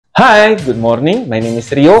Hi, good morning. My name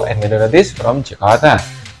is Rio and ENDODONTIST from Jakarta.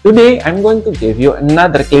 Today, I'm going to give you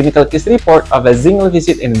another clinical case report of a single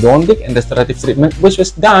visit endodontic and restorative treatment which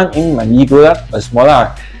was done in mandibular plus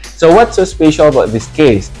molar. So what's so special about this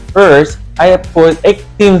case? First, I have put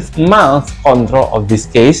 18th month control of this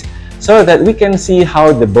case so that we can see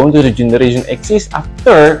how the bone regeneration exists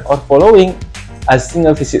after or following a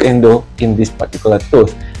single visit endo in this particular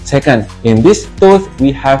tooth. Second, in this tooth,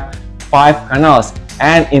 we have 5 canals.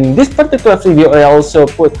 And in this particular video, I also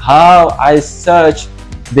put how I search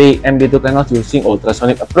the MB2 canals using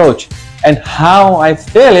ultrasonic approach and how I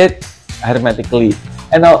fill it hermetically,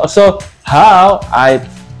 and also how I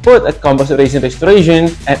put a composition restoration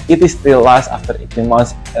and it is still lasts after 18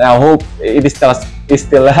 months, and I hope it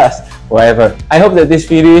still lasts forever. I hope that this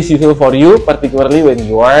video is useful for you, particularly when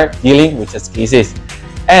you are dealing with such cases.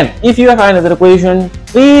 And if you have another question,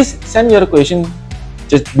 please send your question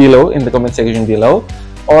just below in the comment section below,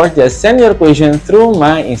 or just send your question through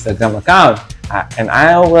my Instagram account, and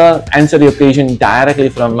I will answer your question directly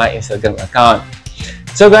from my Instagram account.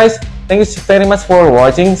 So guys, thank you very much for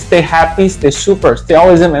watching. Stay happy, stay super, stay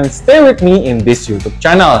awesome, and stay with me in this YouTube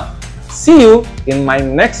channel. See you in my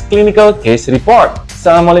next clinical case report.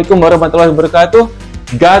 Assalamualaikum warahmatullahi wabarakatuh.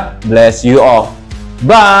 God bless you all.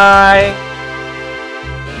 Bye.